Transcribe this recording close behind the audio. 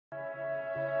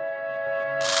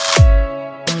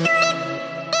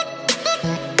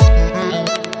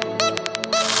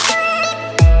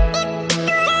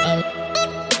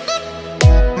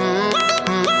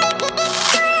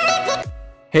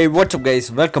Hey what's up guys,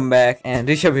 welcome back and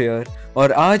Rishabh here.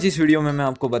 और आज इस वीडियो में मैं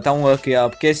आपको बताऊंगा कि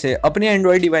आप कैसे अपने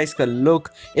एंड्रॉयड डिवाइस का लुक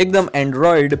एकदम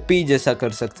एंड्रॉयड पी जैसा कर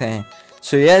सकते हैं।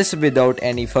 So yes, without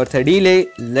any further delay,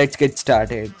 let's get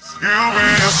started.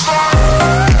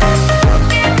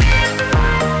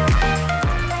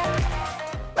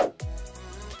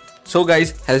 So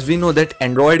guys, has we know that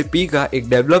Android P का एक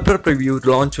डेवलपर प्रीव्यू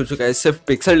लॉन्च हो चुका है सिर्फ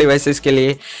पिक्सल डिवाइसेस के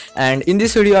लिए। And in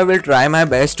this video I will try my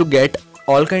best to get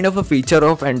all kind of a feature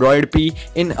of Android P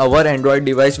in our Android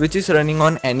device which is running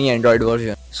on any Android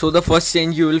version. So the first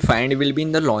change you will find will be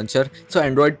in the launcher. So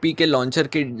Android P के launcher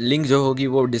की link जो होगी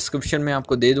वो description में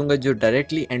आपको दे दूंगा, जो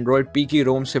directly Android P की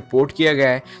रोम से पोर्ट किया गया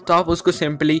है, तो आप उसको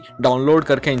सिंपली डाउनलोड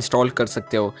करके इंस्टॉल कर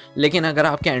सकते हो। लेकिन अगर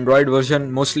आपके Android version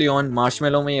mostly on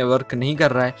marshmallow में ये वर्क नहीं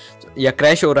कर रहा है या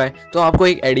क्रैश हो रहा है, तो आपको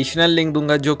एक एडिशनल लिंक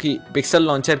दूंगा जो कि पिक्सल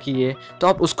लॉन्चर की है, तो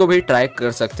आप उसको भी ट्राई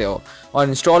कर सकते हो। और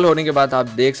इंस्टॉल होने के बाद आप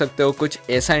देख सकते हो कुछ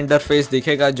ऐसा इंटरफेस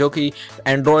दिखेगा जो कि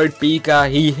एंड्रॉयड पी का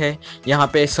ही है। यहाँ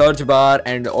पे सर्च बार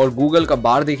और गूगल का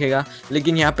बार दिखेगा,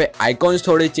 लेकिन यहाँ पे आइकॉन्स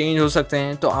थोड़े चेंज हो सकते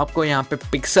हैं। तो आपको यहाँ पे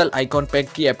पिक्सल आइकॉन पैक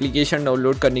की एप्लीकेशन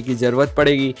डाउनलोड करने की ज़रूरत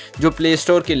पड़ेगी, जो प्ले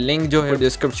स्टोर की लिंक जो है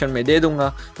डिस्क्रिप्शन में दे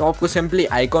दूंगा। तो आपको सिंपली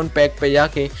आइकॉन पैक पे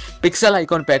जाके पिक्सल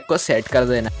आइकॉन पैक को सेट कर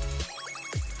देना।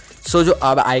 सो जो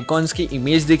अब आइकॉन्स की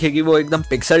इमेज दिखेगी वो एकदम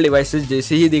पिक्सल डिवाइसेस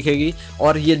जैसी ही दिखेगी,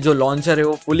 और ये जो लॉन्चर है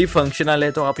वो फुली फंक्शनल है।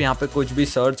 तो आप यहाँ पे कुछ भी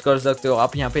सर्च कर सकते हो,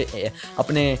 आप यहाँ पे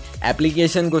अपने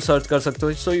एप्लीकेशन को सर्च कर सकते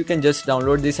हो। So you can just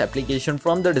download this application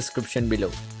from the description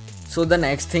below. So the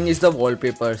next thing is the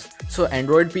wallpapers. So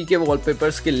Android P के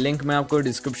वॉलपेपर्स की लिंक मैं आपको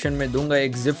डिस्क्रिप्शन में दूंगा,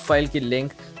 एक जिप फाइल की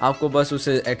लिंक। आपको बस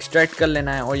उसे एक्सट्रैक्ट कर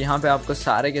लेना है और यहाँ पे आपको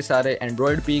सारे के सारे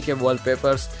एंड्रॉयड पी के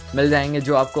वॉलपेपर्स मिल जाएंगे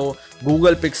जो आपको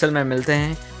गूगल पिक्सल में मिलते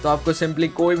हैं। तो आपको सिंपली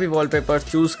कोई भी वॉलपेपर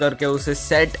चूज़ करके उसे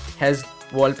सेट हैज़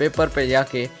वॉलपेपर पे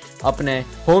जाके अपने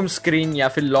होम स्क्रीन या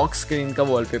फिर लॉक स्क्रीन का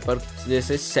वॉलपेपर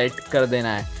जैसे सेट कर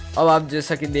देना है। अब आप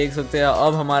जैसा कि देख सकते हैं,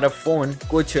 अब हमारा फ़ोन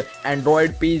कुछ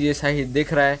एंड्रॉयड पी जैसा ही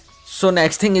दिख रहा है। So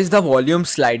next thing is the volume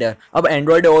slider. अब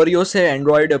एंड्रॉयड ओरियो से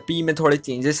एंड्रॉयड पी में थोड़े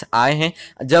चेंजेस आए हैं।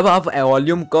 जब आप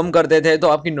वॉल्यूम कम करते थे तो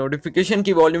आपकी नोटिफिकेशन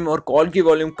की वॉल्यूम और कॉल की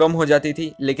वॉल्यूम कम हो जाती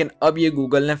थी, लेकिन अब ये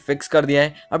गूगल ने फिक्स कर दिया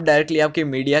है। अब डायरेक्टली आपकी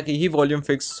मीडिया की ही वॉल्यूम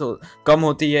कम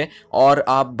होती है और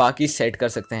आप बाकी सेट कर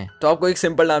सकते हैं। तो आपको एक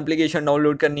सिंपल एप्लीकेशन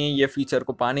डाउनलोड करनी है ये फीचर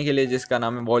को पाने के लिए, जिसका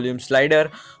नाम है वॉल्यूम स्लाइडर।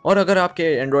 और अगर आपके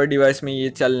एंड्रॉयड डिवाइस में ये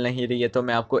चल नहीं रही है तो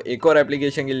मैं आपको एक और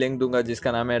एप्लीकेशन की लिंक दूंगा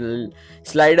जिसका नाम है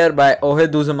स्लाइडर बाय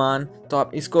ओहेदुज़मान। तो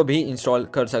आप इसको भी इंस्टॉल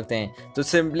कर सकते हैं। तो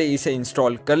सिंपली इसे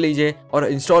इंस्टॉल कर लीजिए और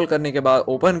इंस्टॉल करने के बाद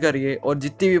ओपन करिए और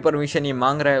जितनी भी परमिशन ये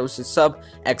मांग रहा है उसे सब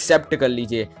एक्सेप्ट कर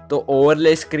लीजिए। तो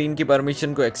ओवरले स्क्रीन की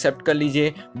परमिशन को एक्सेप्ट कर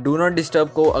लीजिए, डू नॉट डिस्टर्ब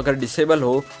को अगर डिसेबल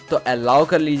हो तो अलाउ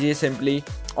कर लीजिए सिंपली।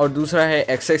 और दूसरा है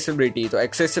एक्सेसिबिलिटी, तो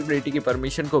एक्सेसिबिलिटी की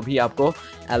परमिशन को भी आपको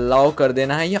अलाउ कर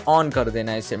देना है या ऑन कर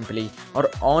देना है सिंपली। और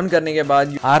ऑन करने के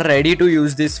बाद you are ready to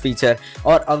use this feature.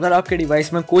 और अगर आपके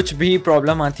डिवाइस में कुछ भी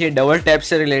प्रॉब्लम आती है डबल टैप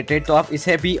से रिलेटेड, तो आप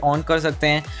इसे भी ऑन कर सकते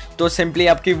हैं। तो सिंपली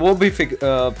आपकी वो भी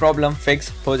प्रॉब्लम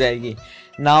फिक्स हो जाएगी।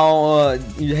 Now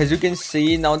as you can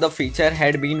see, now the feature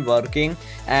had been working,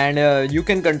 and you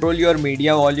can control your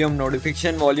media volume,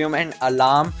 notification volume and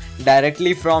alarm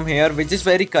directly from here, which is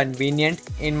very convenient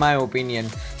in my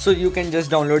opinion. So you can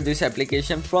just download this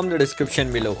application from the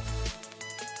description below.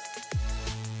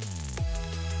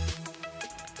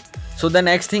 So the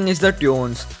next thing is the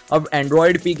tunes. अब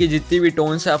Android P की जितनी भी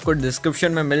tones है आपको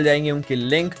description में मिल जाएंगी, उनकी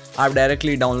link आप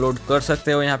डायरेक्टली डाउनलोड कर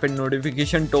सकते हो। यहाँ पे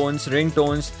नोटिफिकेशन टोन्स, रिंग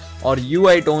टोन्स और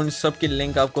यूआई टोन्स सब की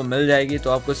लिंक आपको मिल जाएगी। तो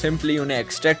आपको सिंपली उन्हें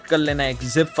एक्सट्रैक्ट कर लेना है, एक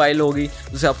जिप फाइल होगी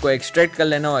उसे आपको एक्सट्रैक्ट कर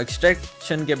लेना और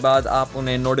एक्सट्रैक्शन के बाद आप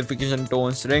उन्हें नोटिफिकेशन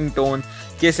टोन्स, रिंग टोन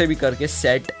कैसे भी करके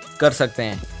सेट कर सकते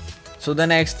हैं। So the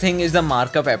next thing is the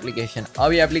markup application.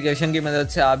 अब ये एप्लीकेशन की मदद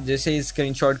से आप जैसे ही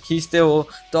स्क्रीनशॉट खींचते हो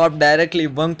तो आप डायरेक्टली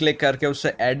वन क्लिक करके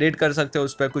उससे एडिट कर सकते हो,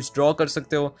 उस पर कुछ ड्रॉ कर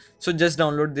सकते हो। So just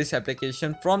download this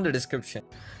application from the description.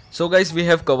 So guys, we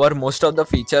have covered most of the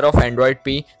feature of Android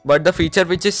P, but the feature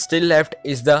which is still left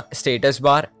is the status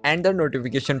bar and the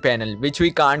notification panel, which we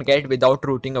can't get without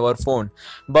rooting our phone.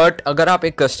 But अगर आप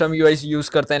एक custom UI use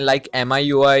करते हैं like MI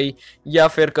UI या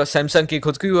फिर Samsung की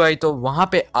खुद की UI, तो वहाँ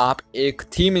पे आप एक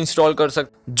थीम इंस्टॉल कर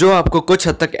सकते जो आपको कुछ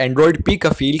हद तक Android P का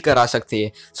फील करा सकती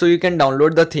है। So you can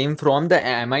download the theme from the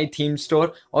MI theme store,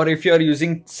 or if you are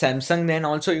using Samsung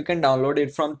then also you can download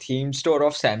it from theme store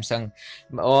of Samsung।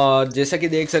 और जैसा कि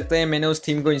देख सकते हैं मैंने उस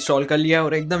थीम को इंस्टॉल कर लिया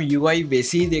और एकदम यूआई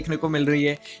वैसी ही देखने को मिल रही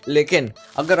है। लेकिन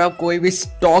अगर आप कोई भी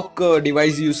स्टॉक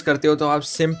डिवाइस यूज़ करते हो तो आप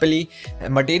simply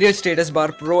material status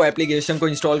bar pro application को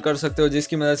इंस्टॉल कर सकते हो,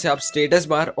 जिसकी मदद से आप स्टेटस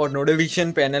बार और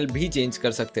नोटिफिकेशन पैनल भी चेंज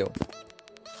कर सकते हो।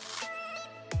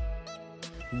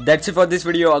 That's it for this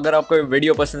video. अगर आपको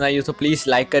वीडियो पसंद आई हो तो प्लीज़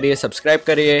लाइक करिए, सब्सक्राइब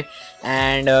करिए,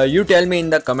 and you tell me in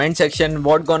the comment section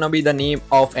what gonna be the name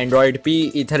of Android P.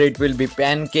 इधर it will be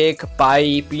pancake,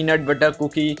 pi, peanut butter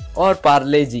cookie और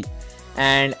पार्ले जी,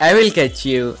 and I will catch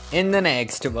you in the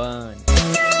next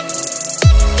one.